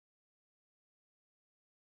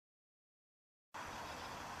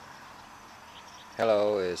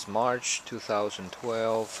Hello, it's March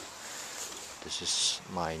 2012. This is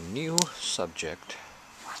my new subject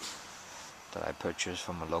that I purchased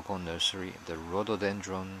from a local nursery, the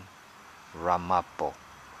Rhododendron Ramapo.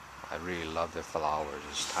 I really love the flowers.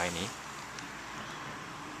 It's tiny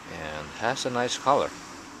and has a nice color.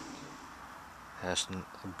 Has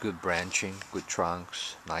good branching, good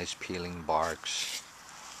trunks, nice peeling barks.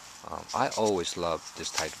 I always loved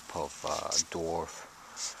this type of dwarf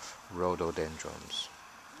rhododendrons,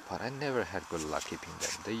 but I never had good luck keeping them.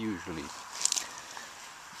 They usually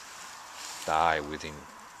die within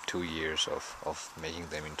 2 years of making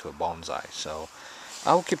them into a bonsai. So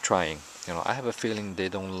I'll keep trying. I have a feeling they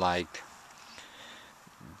don't like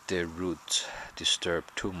their roots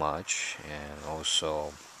disturbed too much, and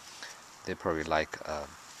also they probably like a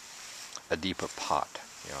deeper pot.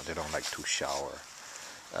 They don't like too shallow.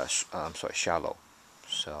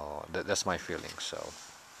 So that's my feeling. So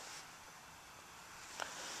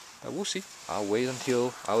but we'll see.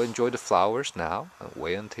 I'll enjoy the flowers now and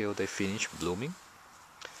wait until they finish blooming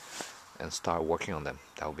and start working on them.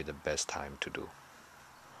 That will be the best time to do.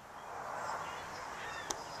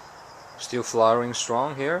 Still flowering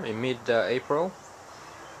strong here in mid-April.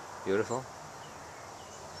 Beautiful.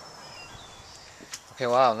 Okay,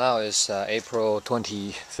 wow, now it's April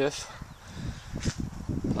 25th.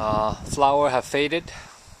 Flower have faded.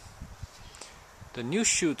 The new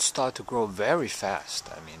shoots start to grow very fast.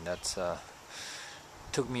 I mean, that's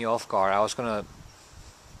took me off guard. I was gonna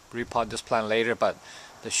repot this plant later, but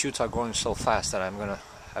the shoots are growing so fast that I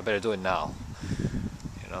better do it now.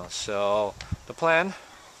 So my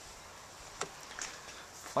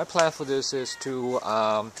plan for this is to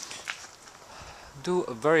do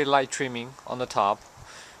a very light trimming on the top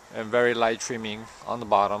and very light trimming on the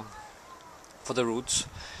bottom for the roots.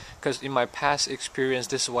 Because in my past experience,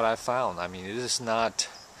 this is what I found. I mean, this is not,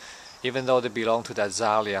 even though they belong to the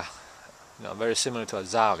Azalea, very similar to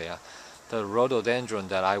Azalea, the rhododendron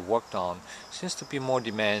that I worked on seems to be more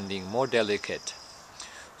demanding, more delicate.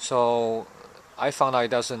 So I found out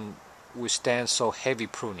it doesn't withstand so heavy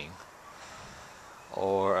pruning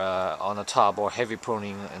or on the top, or heavy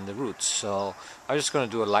pruning in the roots. So I'm just going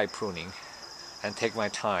to do a light pruning and take my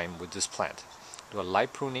time with this plant. Do a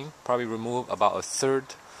light pruning, probably remove about a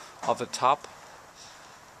third of the top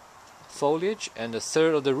foliage and a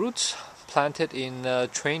third of the roots, plant it in a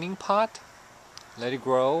training pot, let it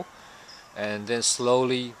grow, and then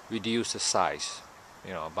slowly reduce the size,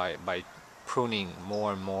 by pruning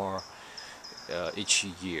more and more each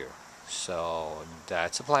year. So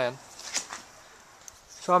that's a plan.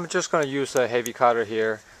 So I'm just going to use a heavy cutter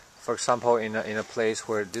here. For example, in a place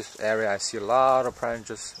where this area I see a lot of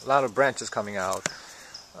branches coming out.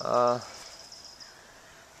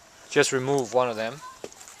 Just remove one of them.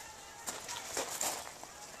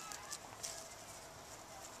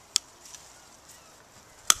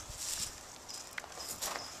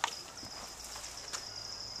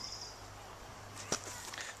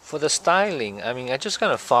 For the styling, I mean, I'm just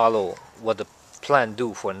gonna follow what the plant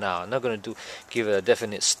do for now. I'm not gonna give it a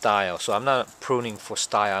definite style. So I'm not pruning for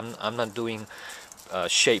style. I'm not doing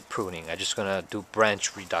shape pruning. I'm just gonna do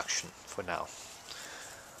branch reduction for now.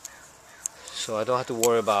 So I don't have to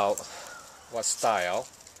worry about what style.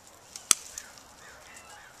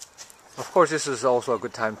 Of course, this is also a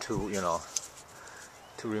good time to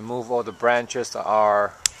to remove all the branches that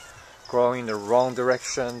are growing in the wrong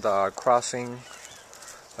direction, that are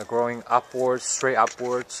growing upwards, straight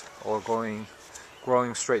upwards, or growing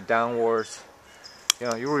straight downwards.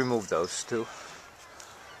 You remove those too.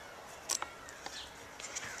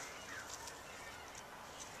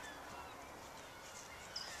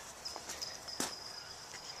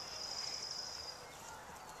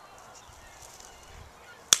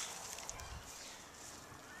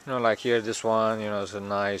 Like here, this one, is a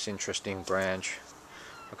nice, interesting branch.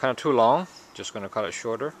 Kind of too long. Just gonna cut it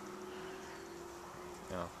shorter.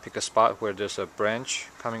 Pick a spot where there's a branch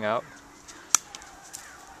coming out.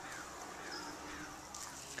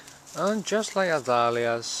 And just like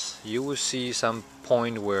azaleas, you will see some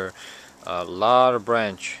point where a lot of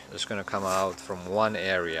branch is going to come out from one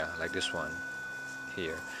area, like this one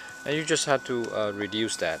here. And you just have to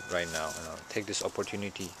reduce that right now. Take this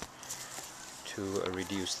opportunity to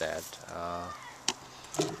reduce that.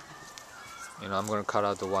 I'm going to cut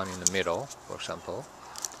out the one in the middle, for example,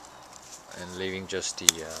 and leaving just the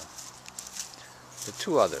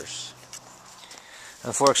two others.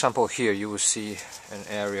 And for example, here you will see an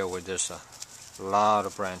area where there's a lot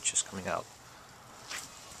of branches coming out.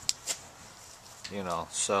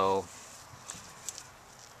 So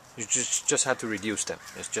you just have to reduce them.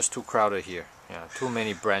 It's just too crowded here. Too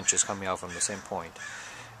many branches coming out from the same point.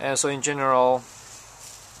 And so in general,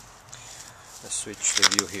 Let's switch the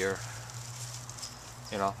view here.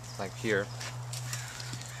 You know, like here.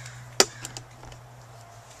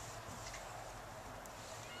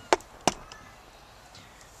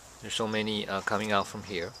 There's so many coming out from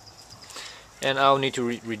here, and I'll need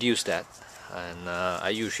to reduce that. And I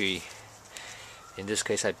usually, in this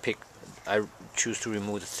case, I choose to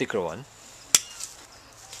remove the thicker one.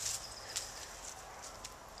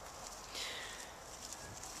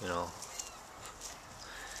 You know,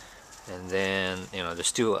 and then there's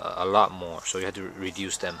still a lot more, so you have to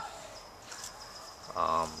reduce them.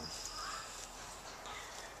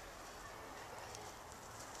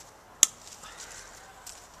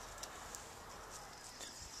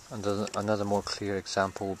 Another more clear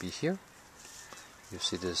example will be here. You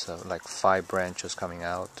see there's like 5 branches coming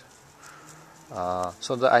out.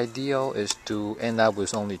 So the ideal is to end up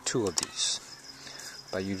with only 2 of these,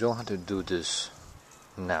 but you don't have to do this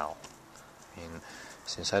now. I mean,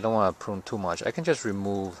 since I don't want to prune too much, I can just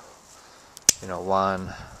remove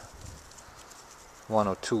one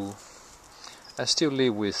or 2 and still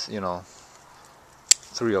leave with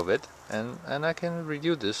 3 of it, and I can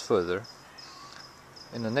reduce this further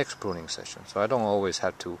in the next pruning session. So I don't always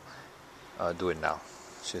have to do it now.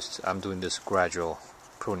 It's just I'm doing this gradual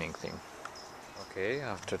pruning thing. Okay,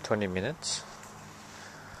 after 20 minutes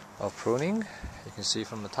of pruning, you can see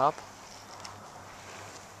from the top,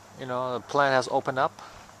 the plant has opened up.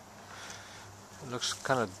 It looks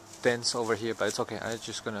kind of dense over here, but it's okay. I'm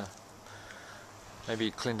just gonna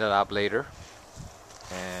maybe clean that up later,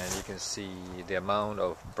 and you can see the amount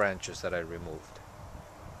of branches that I removed.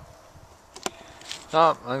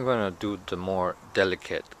 Now I'm gonna do the more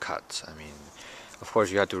delicate cuts. I mean, of course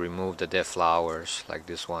you have to remove the dead flowers like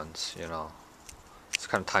these ones. It's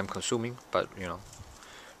kind of time consuming, but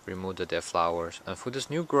remove the dead flowers. And for this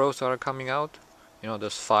new growth that are coming out,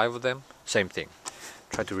 there's 5 of them. Same thing.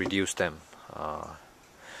 Try to reduce them.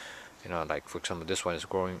 Like for example, this one is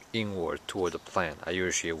growing inward toward the plant. I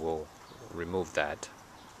usually will remove that.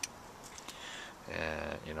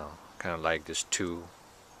 And kind of like this 2.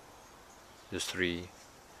 There's 3,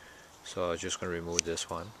 so I'm just going to remove this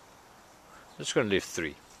one. I'm just going to leave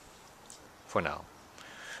 3 for now.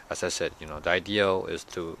 As I said, the ideal is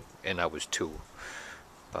to end up with 2,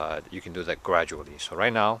 but you can do that gradually. So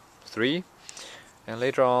right now, 3, and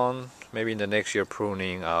later on, maybe in the next year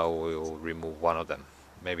pruning, I will remove 1 of them,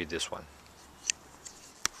 maybe this one.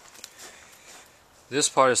 This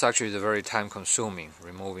part is actually very time consuming,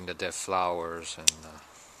 removing the dead flowers and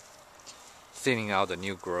thinning out the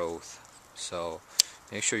new growth. So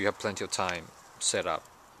make sure you have plenty of time set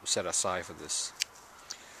aside for this.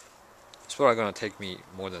 It's probably going to take me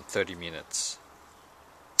more than 30 minutes.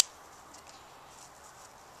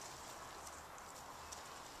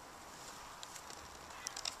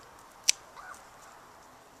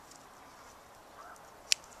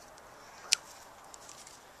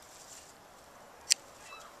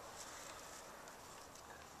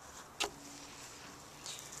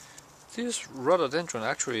 This rhododendron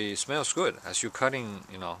actually smells good as you're cutting,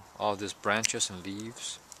 all these branches and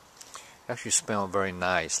leaves. It actually smells very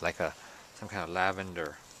nice, like some kind of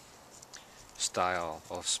lavender style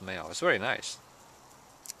of smell. It's very nice.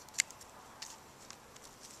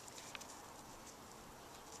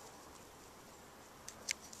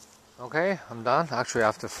 Okay, I'm done. Actually,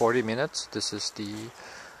 after 40 minutes, this is the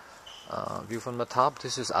view from the top.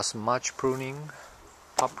 This is as much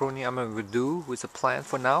top pruning I'm going to do with the plant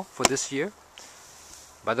for now, for this year.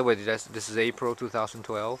 By the way, this is April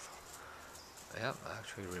 2012. Yeah, I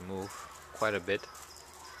actually removed quite a bit.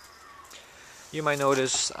 You might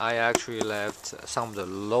notice I actually left some of the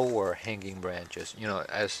lower hanging branches.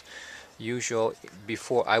 As usual,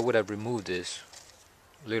 before I would have removed these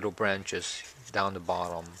little branches down the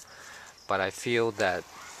bottom, but I feel that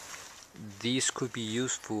these could be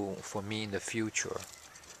useful for me in the future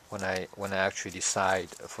when I actually decide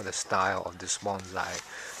for the style of this bonsai.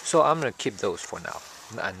 So I'm gonna keep those for now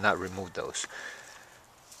and not remove those.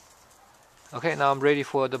 Okay, now I'm ready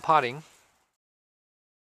for the potting.